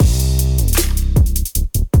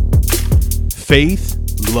faith,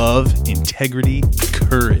 love, integrity,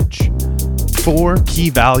 courage. 4 key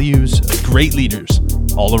values of great leaders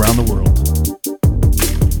all around the world.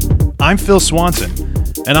 I'm Phil Swanson,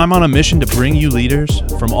 and I'm on a mission to bring you leaders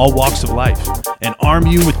from all walks of life and arm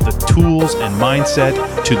you with the tools and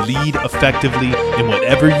mindset to lead effectively in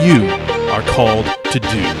whatever you are called to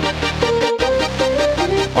do.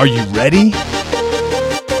 Are you ready?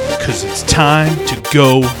 Because it's time to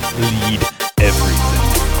go lead everything.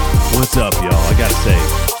 What's up, y'all? I got to say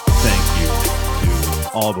thank you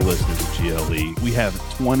to all the listeners of GLE. We have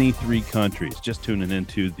 23 countries just tuning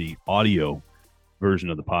into the audio version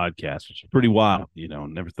of the podcast, which is pretty wild. You know,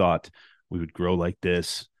 never thought we would grow like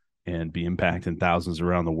this and be impacting thousands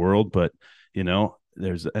around the world. But, you know,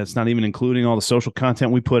 that's not even including all the social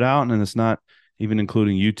content we put out, and it's not even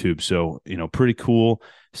including YouTube. So, you know, pretty cool.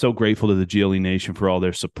 So grateful to the GLE Nation for all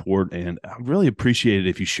their support, and I really appreciate it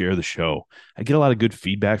if you share the show. I get a lot of good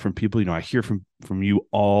feedback from people. You know, I hear from you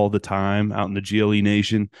all the time out in the GLE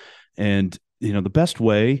Nation, and, you know, the best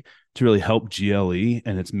way to really help GLE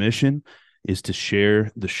and its mission is to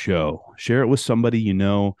share the show. Share it with somebody you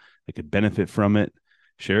know that could benefit from it.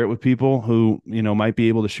 Share it with people who, you know, might be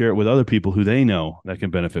able to share it with other people who they know that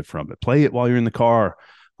can benefit from it. Play it while you're in the car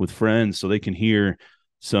with friends so they can hear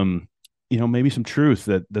some, you know, maybe some truth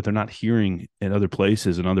that they're not hearing in other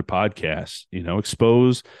places and other podcasts. You know,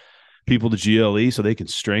 expose people to GLE so they can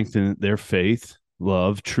strengthen their faith,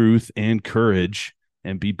 love, truth, and courage,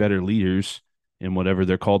 and be better leaders in whatever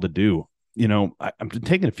they're called to do. You know, I'm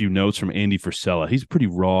taking a few notes from Andy Frisella. He's a pretty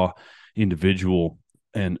raw individual.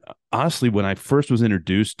 And honestly, when I first was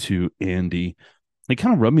introduced to Andy, he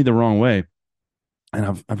kind of rubbed me the wrong way.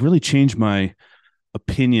 And I've really changed my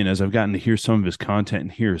opinion as I've gotten to hear some of his content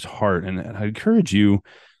and hear his heart. And I encourage you,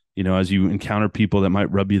 you know, as you encounter people that might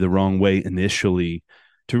rub you the wrong way initially,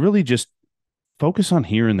 to really just focus on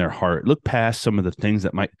hearing their heart. Look past some of the things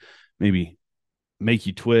that might maybe make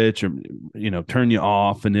you twitch or, you know, turn you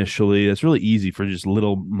off initially. It's really easy for just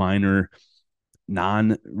little minor,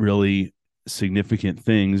 really significant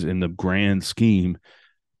things in the grand scheme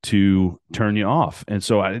to turn you off. And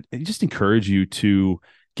so I just encourage you to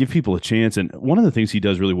give people a chance. And one of the things he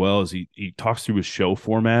does really well is he talks through his show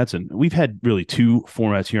formats. And we've had really 2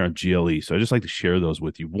 formats here on GLE. So I just like to share those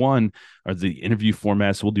with you. One are the interview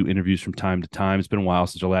formats. We'll do interviews from time to time. It's been a while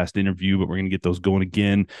since our last interview, but we're going to get those going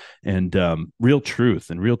again. And Real Truth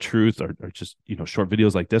are just, you know, short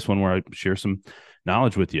videos like this one where I share some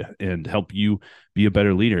knowledge with you and help you be a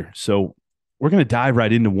better leader. So we're going to dive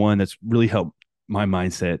right into one that's really helped my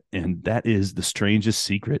mindset, and that is The Strangest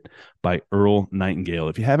Secret by Earl Nightingale.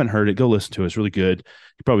 If you haven't heard it, go listen to it. It's really good.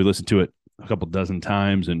 You probably listened to it a couple dozen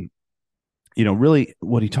times. And, you know, really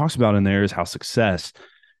what he talks about in there is how success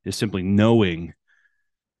is simply knowing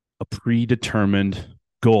a predetermined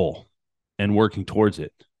goal and working towards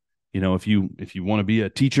it. You know, if you want to be a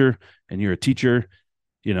teacher and you're a teacher,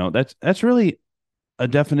 you know, that's really a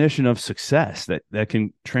definition of success that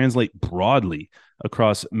can translate broadly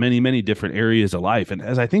across many, many different areas of life. And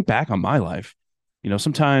as I think back on my life, you know,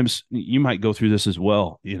 sometimes you might go through this as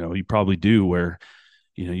well. You know, you probably do, where,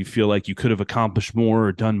 you know, you feel like you could have accomplished more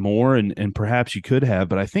or done more, and perhaps you could have.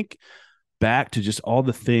 But I think back to just all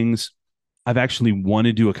the things I've actually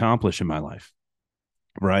wanted to accomplish in my life,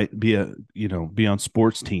 right? Be on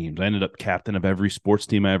sports teams. I ended up captain of every sports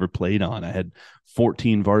team I ever played on. I had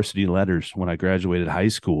 14 varsity letters when I graduated high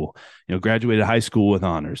school. You know, graduated high school with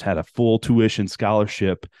honors, had a full tuition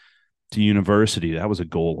scholarship to university. That was a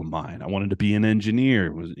goal of mine. I wanted to be an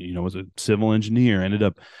engineer, was a civil engineer. I ended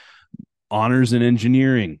up honors in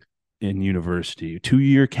engineering in university,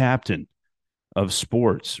 2-year captain of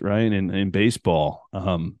sports, right? In baseball,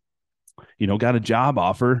 you know, got a job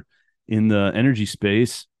offer in the energy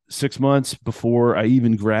space 6 months before I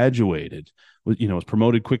even graduated. You know, was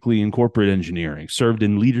promoted quickly in corporate engineering, served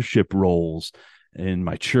in leadership roles in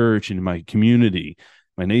my church, in my community,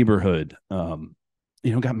 my neighborhood. You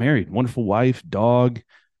know, got married, wonderful wife, dog,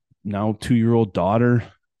 now 2-year-old daughter,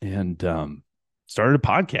 and started a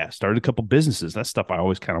podcast, started a couple businesses. That's stuff I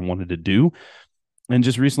always kind of wanted to do. And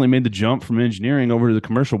just recently made the jump from engineering over to the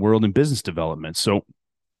commercial world and business development. So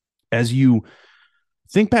as you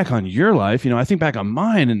think back on your life, you know, I think back on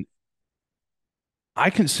mine, and I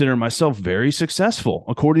consider myself very successful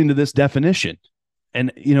according to this definition.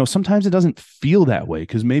 And, you know, sometimes it doesn't feel that way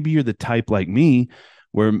because maybe you're the type like me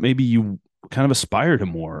where maybe you kind of aspire to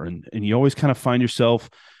more, and you always kind of find yourself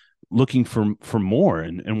looking for more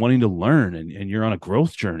and wanting to learn, and you're on a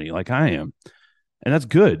growth journey like I am. And that's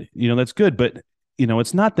good. You know, that's good. But, you know,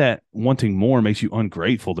 it's not that wanting more makes you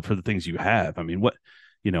ungrateful for the things you have. I mean,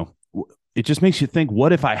 it just makes you think,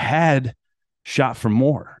 what if I had shot for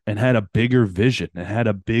more and had a bigger vision and had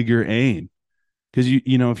a bigger aim. Because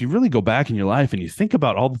if you really go back in your life and you think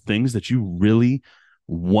about all the things that you really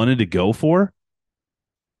wanted to go for,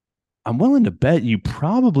 I'm willing to bet you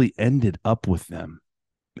probably ended up with them.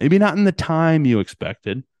 Maybe not in the time you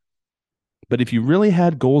expected, but if you really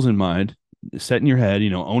had goals in mind, set in your head,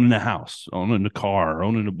 owning a house, owning a car,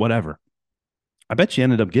 owning whatever, I bet you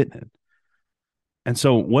ended up getting it. And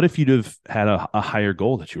so, what if you'd have had a higher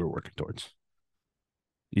goal that you were working towards?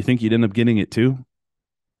 You think you'd end up getting it too?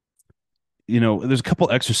 There's a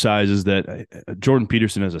couple exercises that Jordan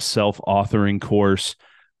Peterson has a self-authoring course.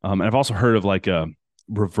 And I've also heard of like a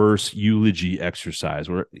reverse eulogy exercise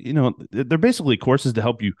where, they're basically courses to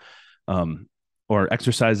help you, or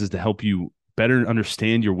exercises to help you better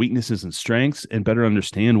understand your weaknesses and strengths and better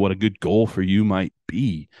understand what a good goal for you might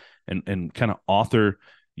be, and kind of author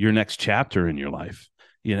your next chapter in your life.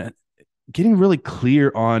 Getting really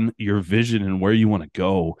clear on your vision and where you want to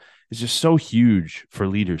go is just so huge for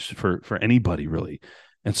leaders, for anybody really.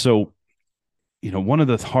 And so, one of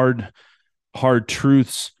the hard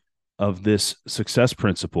truths of this success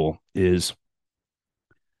principle is,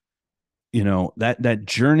 that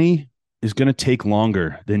journey is going to take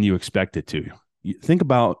longer than you expect it to. You think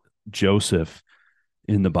about Joseph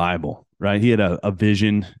in the Bible, right? He had a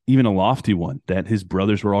vision, even a lofty one, that his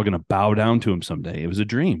brothers were all going to bow down to him someday. It was a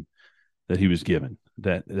dream that he was given,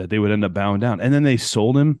 that they would end up bowing down. And then they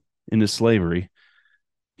sold him into slavery.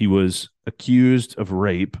 He was accused of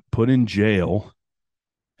rape, put in jail,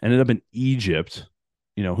 ended up in Egypt.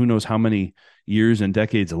 Who knows how many years and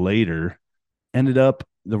decades later, ended up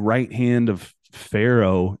the right hand of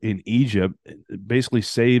Pharaoh in Egypt, basically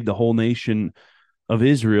saved the whole nation of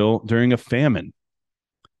Israel during a famine,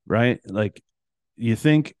 right? Like, you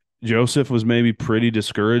think Joseph was maybe pretty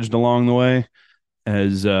discouraged along the way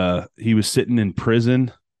as he was sitting in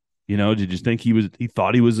prison? Did you think he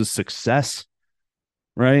thought he was a success,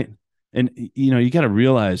 right? And you got to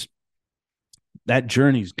realize that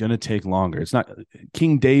journey is going to take longer. It's not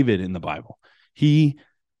King David in the Bible. He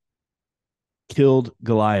killed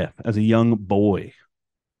Goliath as a young boy,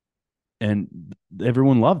 and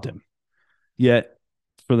everyone loved him. Yet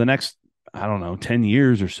for the next, I don't know, 10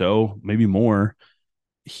 years or so, maybe more,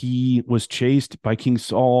 he was chased by King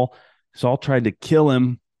Saul. Saul tried to kill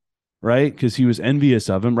him, right? Because he was envious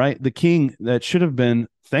of him, right? The king that should have been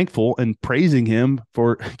thankful and praising him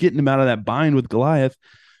for getting him out of that bind with Goliath.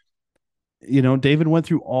 David went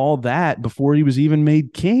through all that before he was even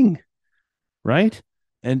made king, right?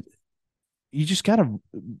 And you just got to,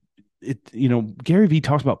 Gary Vee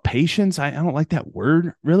talks about patience. I don't like that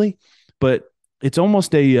word really, but it's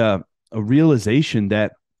almost a realization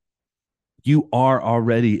that you are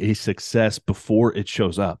already a success before it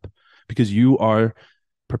shows up, because you are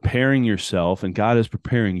preparing yourself and God is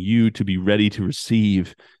preparing you to be ready to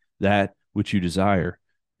receive that which you desire.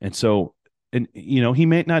 And so, he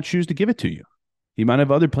may not choose to give it to you. He might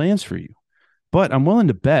have other plans for you, but I'm willing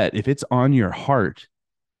to bet if it's on your heart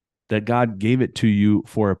that God gave it to you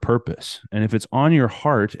for a purpose. And if it's on your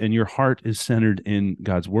heart and your heart is centered in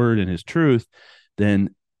God's word and his truth,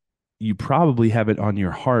 then you probably have it on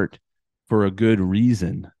your heart for a good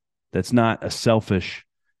reason. That's not a selfish,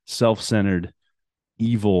 self-centered,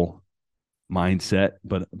 evil mindset,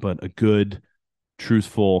 but a good,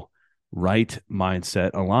 truthful, right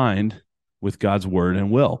mindset aligned with God's word and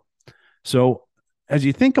will. So as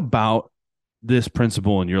you think about this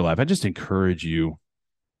principle in your life, I just encourage you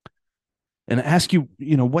and ask you,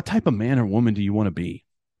 what type of man or woman do you want to be?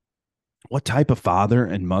 What type of father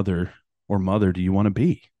and mother or mother do you want to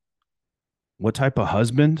be? What type of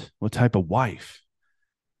husband? What type of wife?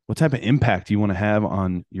 What type of impact do you want to have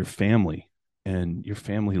on your family and your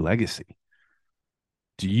family legacy?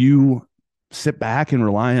 Do you sit back and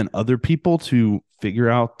rely on other people to figure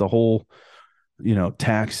out the whole,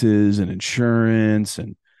 taxes and insurance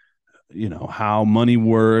and, how money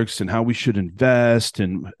works and how we should invest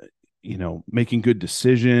and, making good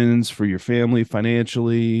decisions for your family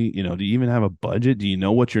financially? Do you even have a budget? Do you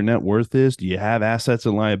know what your net worth is? Do you have assets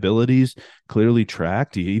and liabilities clearly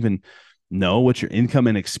tracked? Do you even know what your income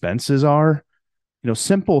and expenses are?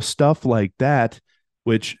 Simple stuff like that,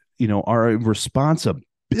 which, are a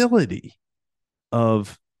responsibility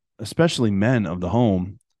of especially men of the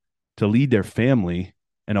home to lead their family.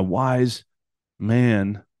 And a wise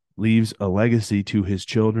man leaves a legacy to his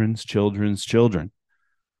children's children's children,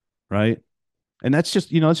 right? And that's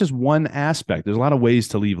just, it's just one aspect. There's a lot of ways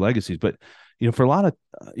to leave legacies, but, for a lot of,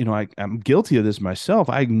 I'm guilty of this myself.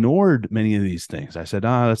 I ignored many of these things. I said,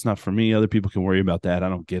 that's not for me. Other people can worry about that. I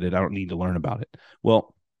don't get it. I don't need to learn about it.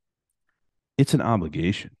 Well, it's an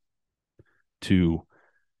obligation to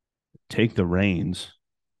take the reins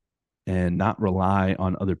and not rely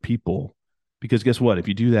on other people. Because guess what? If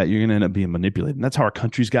you do that, you're going to end up being manipulated. And that's how our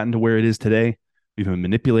country's gotten to where it is today. We've been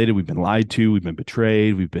manipulated. We've been lied to. We've been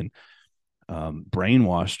betrayed. We've been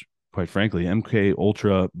brainwashed, quite frankly. MK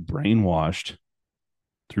Ultra brainwashed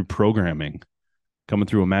through programming, coming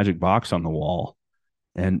through a magic box on the wall.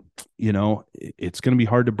 And, you know, it's going to be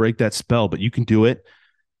hard to break that spell, but you can do it.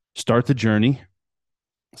 Start the journey.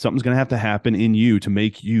 Something's going to have to happen in you to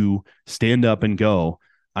make you stand up and go,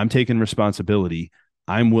 I'm taking responsibility.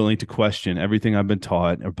 I'm willing to question everything I've been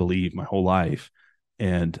taught or believed my whole life.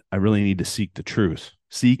 And I really need to seek the truth.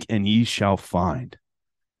 Seek and ye shall find.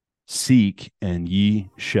 Seek and ye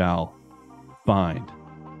shall find.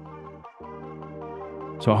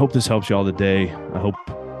 So I hope this helps you all today. I hope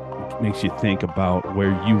it makes you think about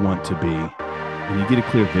where you want to be and you get a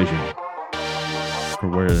clear vision for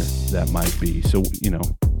where that might be. So, you know,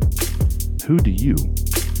 who do you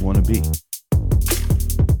want to be?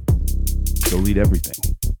 Go lead everything.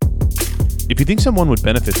 If you think someone would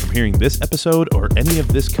benefit from hearing this episode or any of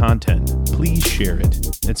this content, please share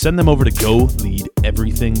it and send them over to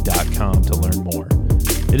goleadeverything.com to learn more.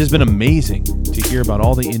 It has been amazing to hear about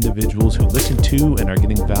all the individuals who listen to and are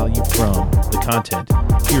getting value from the content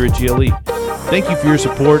here at GLE. Thank you for your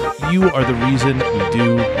support. You are the reason we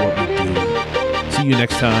do what we do. See you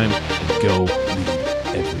next time. Go lead.